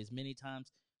nowadays, many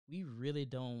times we really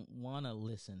don't want to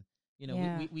listen.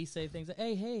 We say things like,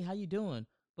 hey, how you doing?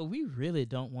 But we really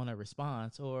don't want a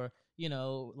response, or,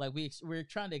 like we're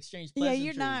trying to exchange pleasantries. Yeah,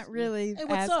 you're not really hey,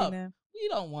 what's up? Them. We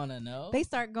don't want to know. They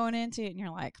start going into it, and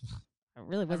you're like, I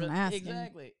really wasn't asking.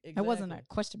 Exactly. It wasn't a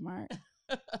question mark.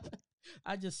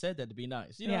 I just said that to be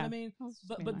nice. You know what I mean?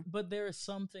 But there is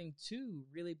something to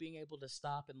really being able to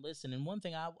stop and listen. And one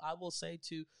thing I will say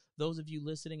to those of you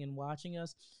listening and watching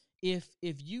us, if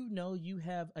you know you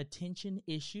have attention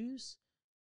issues,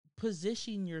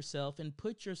 position yourself and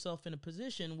put yourself in a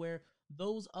position where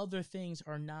those other things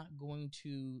are not going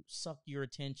to suck your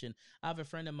attention. I have a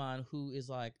friend of mine who is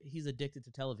like, he's addicted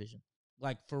to television.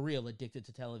 Like, for real, addicted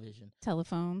to television.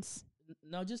 Telephones.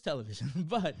 No, just television.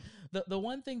 But the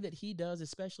one thing that he does,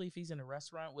 especially if he's in a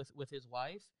restaurant with his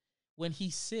wife, when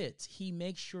he sits, he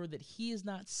makes sure that he is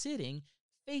not sitting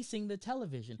facing the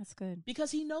television. That's good.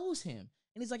 Because he knows him.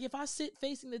 And he's like, if I sit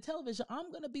facing the television,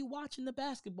 I'm going to be watching the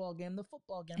basketball game, the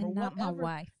football game, and or not whatever. My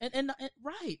wife. And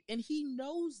right. And he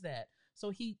knows that. So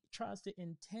he tries to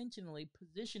intentionally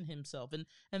position himself.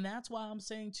 And that's why I'm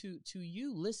saying to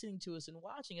you listening to us and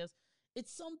watching us,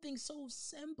 it's something so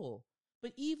simple.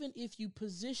 But even if you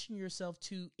position yourself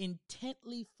to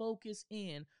intently focus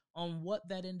in on what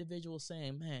that individual is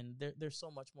saying, man, there's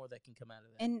so much more that can come out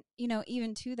of that. And,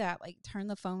 even to that, like, turn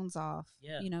the phones off.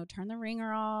 Yeah. Turn the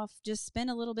ringer off. Just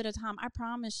spend a little bit of time. I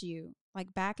promise you,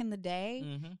 like, back in the day,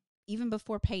 even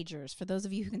before pagers, for those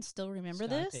of you who can still remember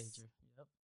Sky this, pager.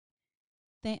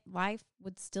 Yep. Life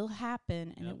would still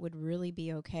happen, and it would really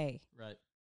be okay. Right.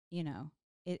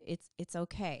 It's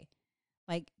okay.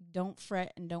 Like, don't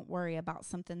fret and don't worry about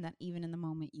something that even in the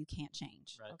moment you can't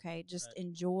change. Right. Okay. Just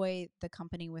enjoy the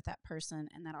company with that person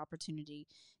and that opportunity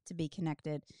to be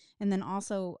connected. And then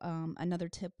also, another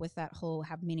tip with that whole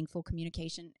have meaningful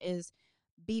communication is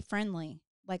be friendly.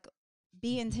 Like,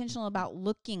 be intentional about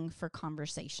looking for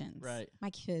conversations. Right. My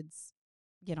kids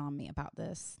get on me about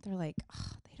this. They're like,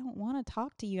 they don't want to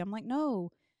talk to you. I'm like, no,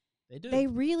 they do. They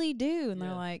really do. And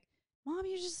they're like, Mom,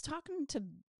 you're just talking to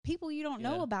people you don't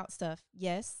know about stuff.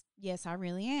 Yes, I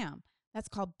really am. That's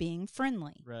called being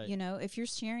friendly. Right. You know, if you're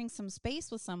sharing some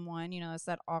space with someone, you know, it's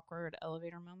that awkward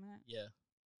elevator moment. Yeah.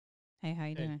 Hey, how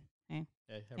you doing? Hey,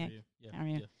 how are you? Yeah. How are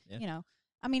you? Yeah. You know,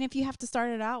 I mean, if you have to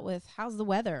start it out with, how's the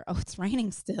weather? Oh, it's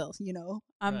raining still, you know,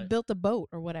 I'm built a boat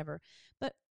or whatever.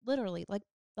 But literally, like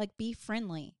be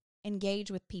friendly,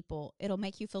 engage with people. It'll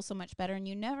make you feel so much better. And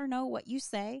you never know what you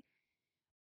say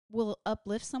will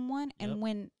uplift someone. Yep. And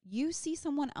when you see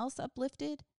someone else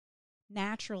uplifted,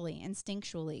 naturally,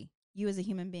 instinctually, you as a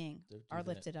human being are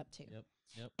lifted up too.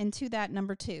 Yep. And to that,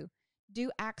 number 2,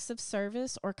 do acts of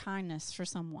service or kindness for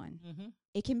someone. Mm-hmm.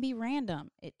 It can be random.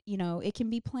 It can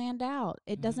be planned out.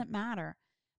 It doesn't matter.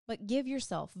 But give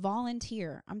yourself,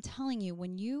 volunteer. I'm telling you,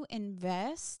 when you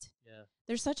invest,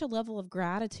 there's such a level of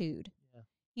gratitude. Yeah.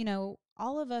 You know,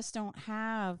 all of us don't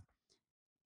have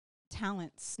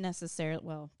talents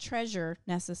necessarily, treasure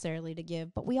necessarily to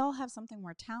give, but we all have something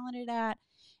we're talented at.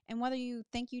 And whether you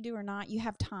think you do or not, you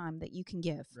have time that you can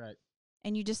give. Right.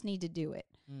 And you just need to do it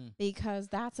because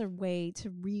that's a way to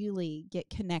really get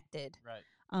connected.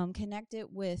 Right. Connected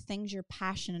with things you're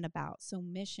passionate about. So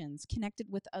missions, connected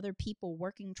with other people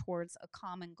working towards a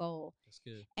common goal. That's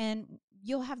good. And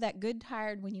you'll have that good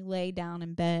tired when you lay down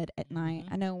in bed at night.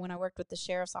 I know when I worked with the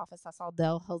sheriff's office, I saw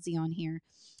Dell Halsey on here,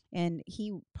 and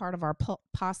he part of our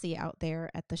posse out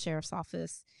there at the sheriff's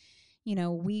office. You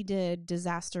know, we did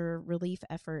disaster relief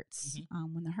efforts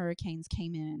when the hurricanes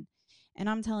came in. And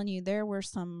I'm telling you, there were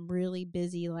some really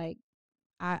busy, like,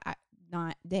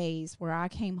 not days where I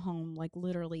came home, like,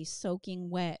 literally soaking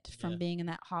wet from being in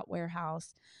that hot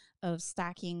warehouse of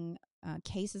stacking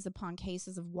cases upon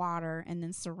cases of water and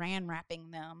then saran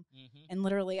wrapping them. And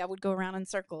literally I would go around in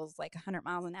circles like 100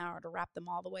 miles an hour to wrap them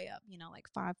all the way up, you know, like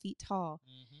 5 feet tall.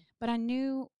 But I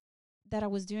knew that I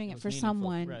was doing it for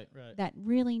someone that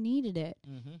really needed it.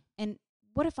 And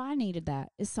what if I needed that?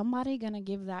 Is somebody going to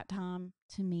give that time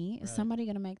to me? Is somebody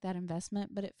going to make that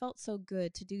investment? But it felt so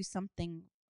good to do something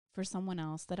for someone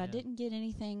else that I didn't get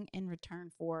anything in return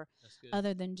for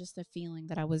other than just a feeling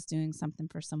that I was doing something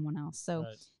for someone else. So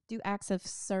do acts of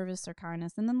service or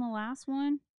kindness. And then the last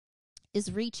one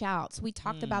is reach out. So we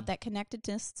talked about that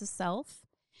connectedness to self.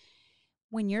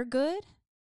 When you're good,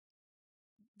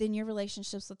 then your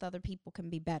relationships with other people can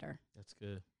be better. That's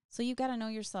good. So you got to know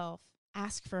yourself,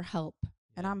 ask for help.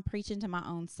 And I'm preaching to my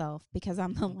own self because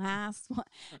I'm the last one.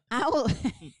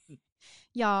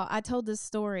 Y'all, I told this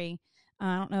story.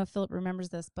 I don't know if Philip remembers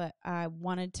this, but I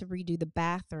wanted to redo the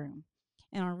bathroom.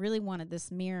 And I really wanted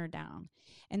this mirror down.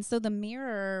 And so the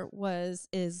mirror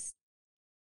is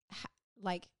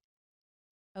like,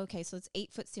 okay, so it's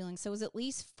 8-foot ceiling. So it was at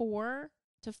least 4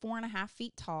 to 4.5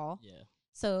 feet tall. Yeah.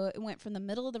 So it went from the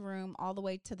middle of the room all the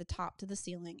way to the top to the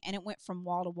ceiling. And it went from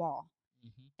wall to wall.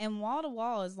 And wall to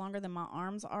wall is longer than my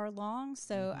arms are long.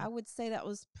 So I would say that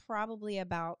was probably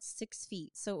about 6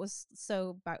 feet. So it was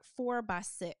about 4 by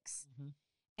 6.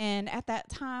 And at that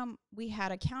time, we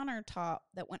had a countertop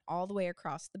that went all the way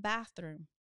across the bathroom.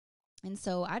 And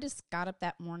so I just got up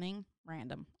that morning,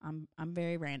 random. I'm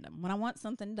very random. When I want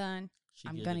something done,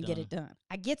 I'm going to get it done.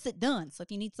 I gets it done. So if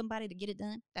you need somebody to get it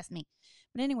done, that's me.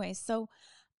 But anyway, so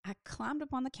I climbed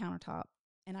up on the countertop.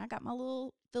 And I got my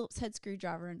little Phillips head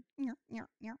screwdriver and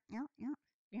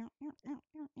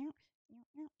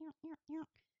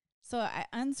so I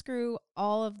unscrew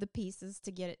all of the pieces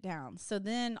to get it down. So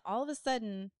then all of a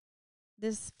sudden,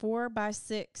 this 4 by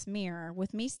 6 mirror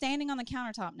with me standing on the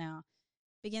countertop now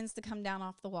begins to come down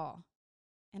off the wall.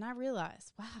 And I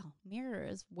realized, wow, mirror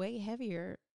is way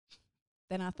heavier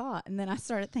than I thought. And then I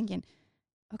started thinking,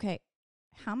 okay,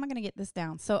 how am I going to get this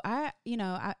down? So I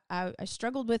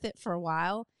struggled with it for a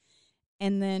while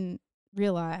and then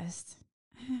realized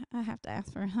I have to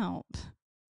ask for help.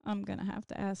 I'm going to have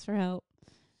to ask for help.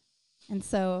 And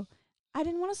so I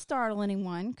didn't want to startle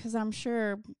anyone because I'm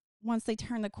sure once they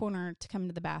turned the corner to come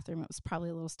into the bathroom, it was probably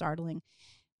a little startling.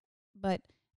 But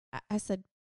I said,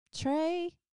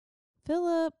 Trey,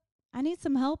 Philip, I need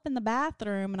some help in the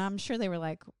bathroom. And I'm sure they were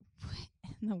like, what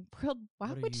in the world?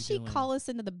 Why would she call us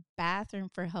into the bathroom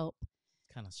for help?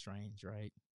 Kind of strange,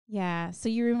 right? Yeah. So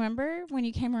you remember when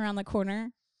you came around the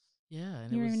corner? Yeah.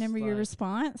 And you remember your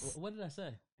response? What did I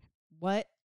say? What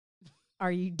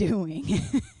are you doing?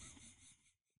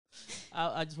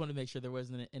 I just wanted to make sure there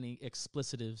wasn't any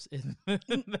explicitives in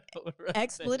that word.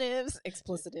 Explicitives.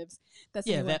 That's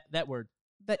that word.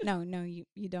 But no,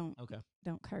 you don't. Okay.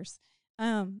 Don't curse.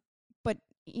 but,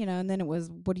 and then it was,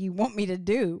 what do you want me to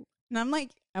do? And I'm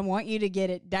like, I want you to get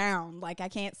it down. Like, I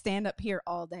can't stand up here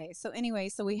all day. So anyway,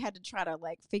 so we had to try to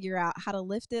like figure out how to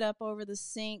lift it up over the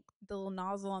sink, the little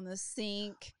nozzle on the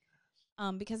sink,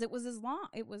 because it was as long.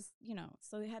 It was,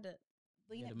 so we had to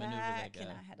lean it back, and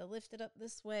I had to lift it up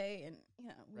this way, and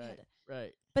we had to.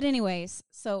 Right. But anyways,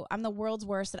 so I'm the world's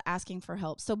worst at asking for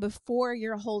help. So before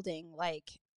you're holding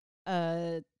like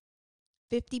a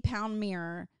 50-pound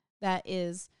mirror that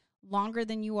is longer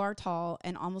than you are tall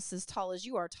and almost as tall as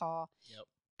you are tall,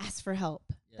 ask for help.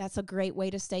 Yep. That's a great way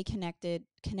to stay connected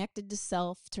to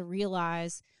self, to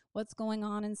realize what's going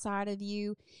on inside of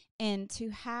you, and to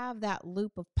have that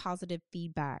loop of positive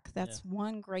feedback. That's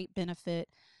one great benefit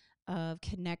of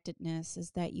connectedness,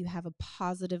 is that you have a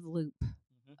positive loop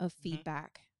of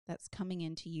feedback that's coming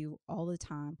into you all the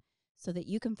time, so that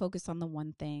you can focus on the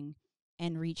one thing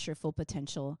and reach your full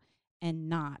potential and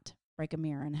not break a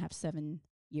mirror and have 7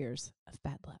 years of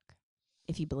bad luck,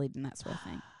 if you believe in that sort of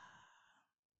thing.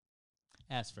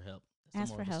 Ask for help.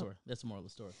 Ask for help. That's the moral of the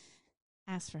story.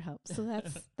 Ask for help. So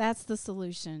that's the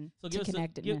solution to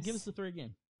connectedness. Give us the 3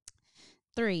 again.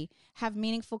 3, have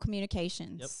meaningful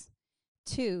communications.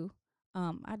 2,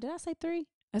 did I say 3?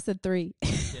 I said 3.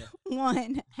 Yeah.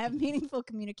 1, have meaningful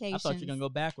communications. I thought you were going to go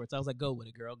backwards. I was like, go with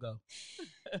it, girl, go.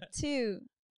 2,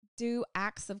 do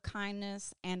acts of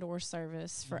kindness and or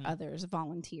service for others.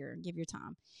 Volunteer, give your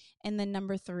time. And then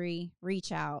number 3,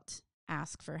 reach out,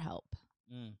 ask for help.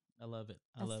 I love it.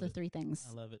 That's the 3 things.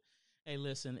 I love it. Hey,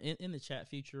 listen, in the chat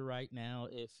feature right now,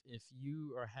 if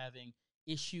you are having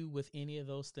issue with any of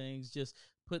those things, just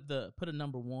put a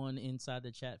number 1 inside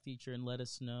the chat feature and let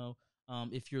us know.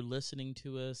 If you're listening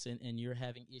to us and you're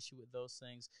having issue with those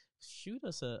things, shoot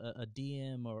us a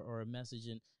DM or a message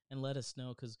and let us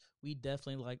know, because we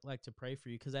definitely like to pray for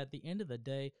you. Because at the end of the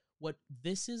day, what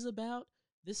this is about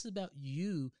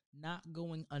you not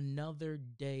going another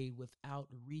day without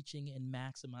reaching and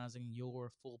maximizing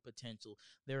your full potential.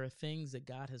 There are things that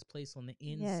God has placed on the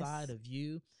inside of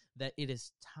you that it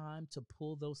is time to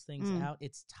pull those things out.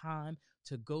 It's time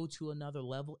to go to another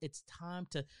level. It's time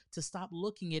to stop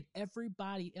looking at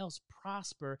everybody else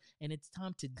prosper, and it's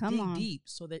time to dig deep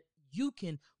so that you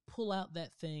can pull out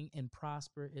that thing and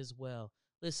prosper as well.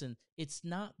 Listen, it's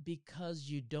not because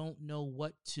you don't know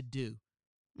what to do.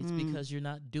 It's because you're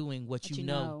not doing what you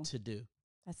know to do.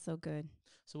 That's so good.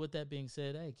 So with that being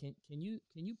said, hey, can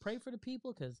you pray for the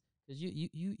people? Because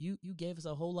you gave us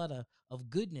a whole lot of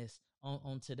goodness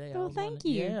on today. Oh, thank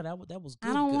you. Yeah, that was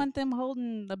good. I don't want them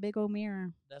holding the big old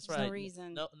mirror. That's right. No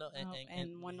reason. No,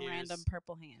 and one random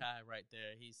purple hand. Kai right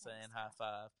there. He's saying high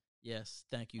five. Yes,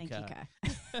 thank you, Kai.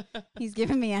 He's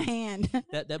giving me a hand.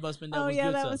 that must have been that was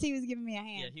good. He was giving me a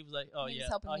hand. Yeah, he was like, he was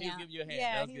helping me he was out. giving you a hand.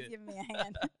 Yeah, he was giving me a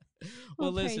hand.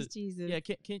 Well, listen, praise Jesus. Yeah,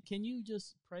 can you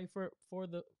just pray for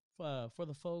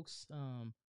the folks?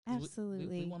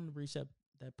 Absolutely. We want to reach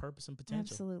that purpose and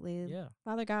potential. Absolutely. Yeah.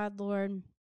 Father God, Lord,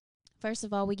 first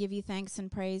of all, we give you thanks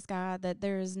and praise, God, that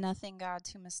there is nothing, God,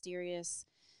 too mysterious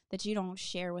that you don't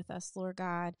share with us, Lord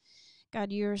God. God,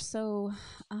 you're so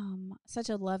such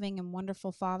a loving and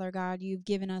wonderful Father, God. You've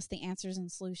given us the answers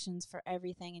and solutions for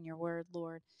everything in your word,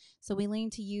 Lord. So we lean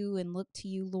to you and look to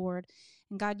you, Lord.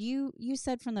 And God, you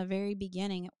said from the very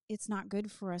beginning, it's not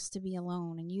good for us to be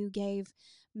alone. And you gave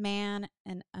man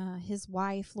and his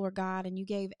wife, Lord God, and you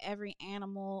gave every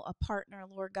animal a partner,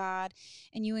 Lord God.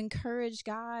 And you encourage,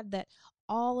 God, that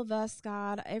all of us,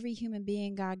 God, every human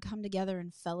being, God, come together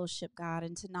in fellowship, God,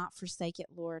 and to not forsake it,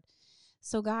 Lord.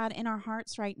 So, God, in our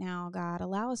hearts right now, God,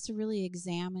 allow us to really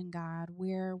examine, God,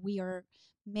 where we are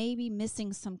maybe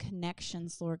missing some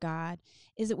connections, Lord God.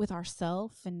 Is it with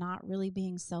ourselves and not really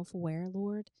being self-aware,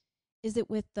 Lord? Is it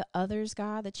with the others,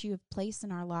 God, that you have placed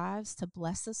in our lives to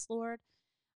bless us, Lord?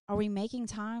 Are we making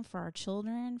time for our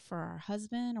children, for our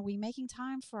husband? Are we making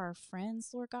time for our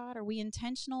friends, Lord God? Are we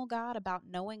intentional, God, about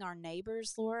knowing our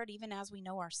neighbors, Lord, even as we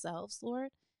know ourselves, Lord?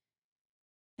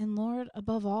 And Lord,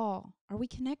 above all, are we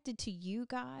connected to you,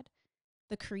 God,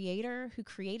 the creator who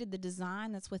created the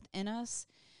design that's within us,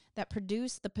 that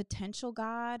produced the potential,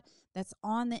 God, that's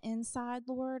on the inside,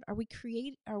 Lord? Are we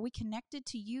connected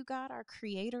to you, God, our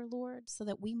creator, Lord, so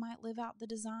that we might live out the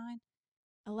design?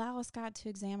 Allow us, God, to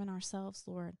examine ourselves,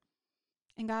 Lord.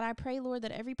 And God, I pray, Lord,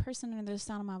 that every person under the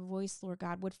sound of my voice, Lord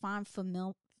God, would find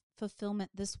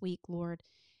fulfillment this week, Lord,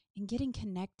 in getting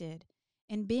connected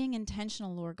and being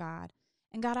intentional, Lord God.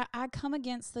 And God, I come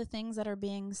against the things that are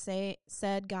being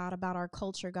said, God, about our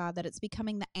culture, God, that it's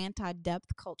becoming the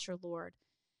anti-depth culture, Lord.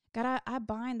 God, I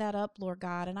bind that up, Lord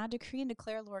God, and I decree and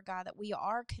declare, Lord God, that we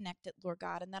are connected, Lord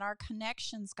God, and that our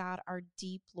connections, God, are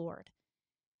deep, Lord.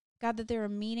 God, that they're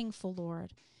meaningful,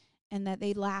 Lord. and that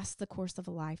they last the course of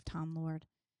a lifetime, Lord.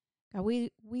 God,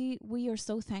 we are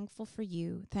so thankful for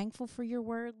you, thankful for your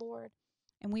word, Lord.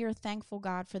 And we are thankful,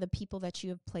 God, for the people that you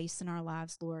have placed in our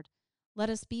lives, Lord. Let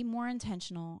us be more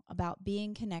intentional about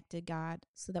being connected, God,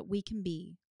 so that we can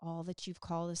be all that you've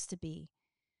called us to be.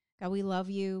 God, we love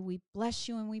you. We bless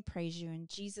you and we praise you in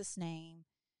Jesus' name.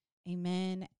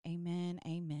 Amen, amen,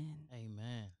 amen.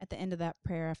 Amen. At the end of that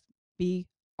prayer, be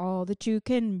all that you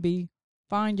can be.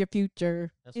 Find your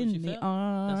future in the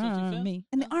army.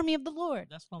 In the army of the Lord.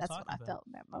 That's what I felt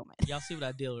in that moment. Y'all see what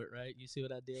I deal with, right? You see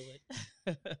what I deal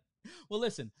with? Well,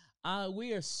 listen,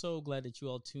 we are so glad that you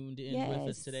all tuned in with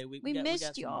us today. We got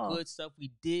some good stuff.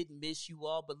 We did miss you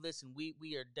all, but listen,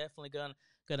 we are definitely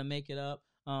gonna make it up.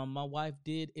 My wife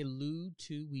did allude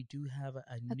to, we do have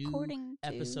a new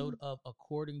episode of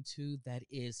According To that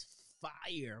is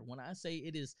fire. When I say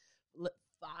it is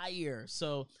fire.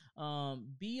 So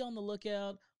be on the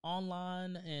lookout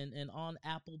online and on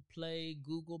Apple Play,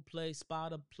 Google Play,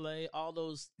 Spotify, all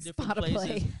those different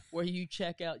places where you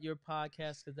check out your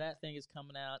podcast, because that thing is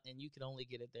coming out and you can only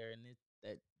get it there, and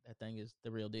that thing is the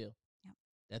real deal. Yep.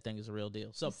 That thing is a real deal.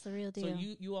 So it's the real deal. So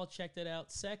you all check that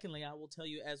out. Secondly, I will tell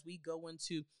you, as we go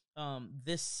into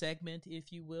this segment,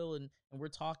 if you will, and we're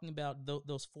talking about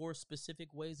those 4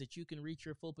 specific ways that you can reach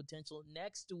your full potential,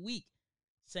 next week,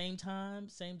 same time,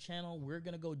 same channel, we're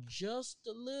going to go just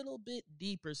a little bit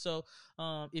deeper. So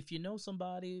if you know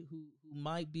somebody who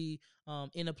might be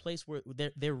in a place where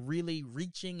they're really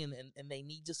reaching and they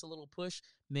need just a little push,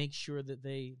 make sure that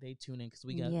they tune in, because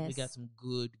we got some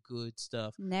good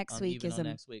stuff. Next week is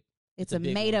next week. It's a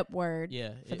made-up word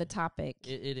for the topic.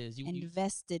 It is.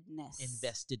 Investedness.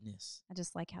 Investedness. I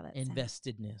just like how that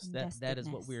Investedness. Sounds. That is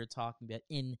what we're talking about.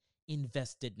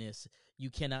 Investedness. You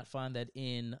cannot find that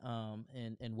in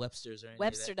Webster's or anything.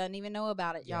 Webster doesn't even know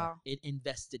about it, y'all.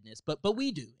 Investedness. But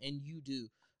we do, and you do.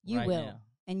 You right will. Now.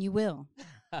 And you will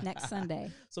next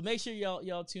Sunday. So make sure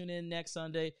y'all tune in next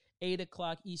Sunday,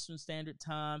 8:00 Eastern Standard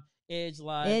Time. Edge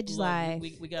Live.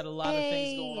 We got a lot of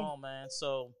things going on, man.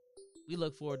 So we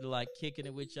look forward to kicking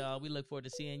it with y'all. We look forward to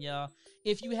seeing y'all.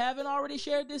 If you haven't already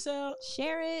shared this out,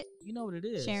 share it. You know what it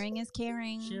is. Sharing is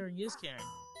caring. Sharing is caring.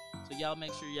 So y'all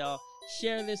make sure y'all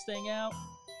share this thing out.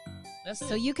 That's it.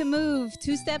 So you can move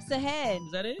 2 steps ahead.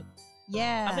 Is that it?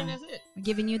 Yeah. I think that's it. We're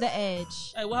giving you the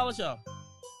edge. Hey, well, how about y'all?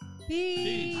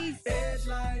 Peace. Edge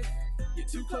life, you're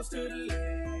too close to the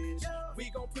ledge. We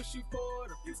gon' push you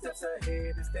forward a few steps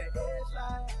ahead. It's that edge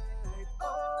life.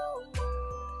 Oh,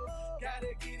 gotta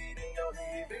get it in your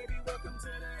head, baby. Welcome to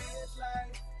the edge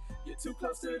life. You're too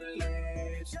close to the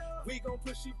ledge. We gon'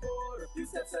 push you forward a few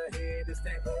steps ahead. It's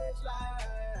that edge life.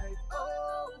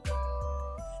 Oh,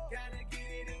 gotta get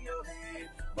it in your head.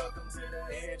 Welcome to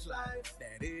the edge life.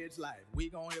 That edge life. We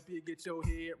gon' help you get your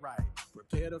head right.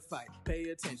 Prepare to fight. Pay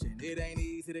attention. It ain't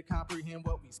easy to comprehend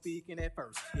what we speaking at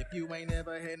first. If you ain't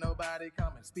never had nobody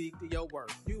come and speak to your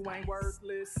worth, you ain't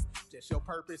worthless. Just your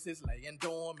purpose is laying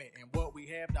dormant, and what we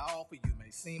have to offer you may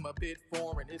seem a bit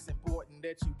foreign. It's important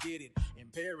that you get it.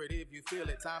 Imperative you feel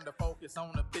it. Time to focus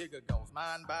on the bigger goals.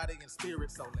 Mind, body, and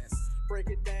spirit. So let's break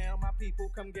it down. My people,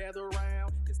 come gather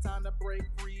around. It's time to break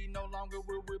free. No longer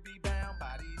will we be bound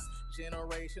by these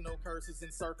generational curses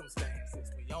and circumstances.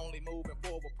 We only moving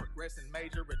forward, progressing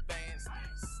major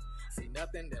advancements. See,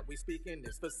 nothing that we speaking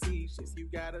is facetious. You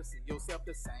gotta see yourself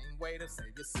the same way the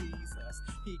Savior sees us.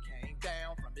 He came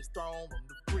down from his throne room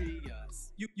to free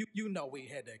us. You know we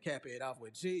had to cap it off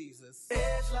with Jesus.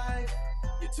 Edge life,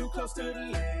 you're too close to the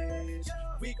ledge.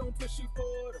 We gon' push you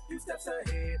forward a few steps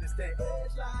ahead. It's that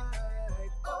edge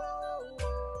life. Oh,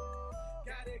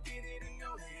 gotta get it in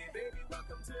your head, baby.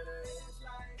 Welcome to the edge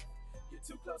life. You're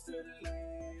too close to the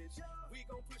ledge. We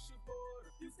gon' push you forward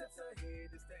a few steps ahead.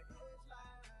 It's that edge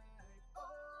life.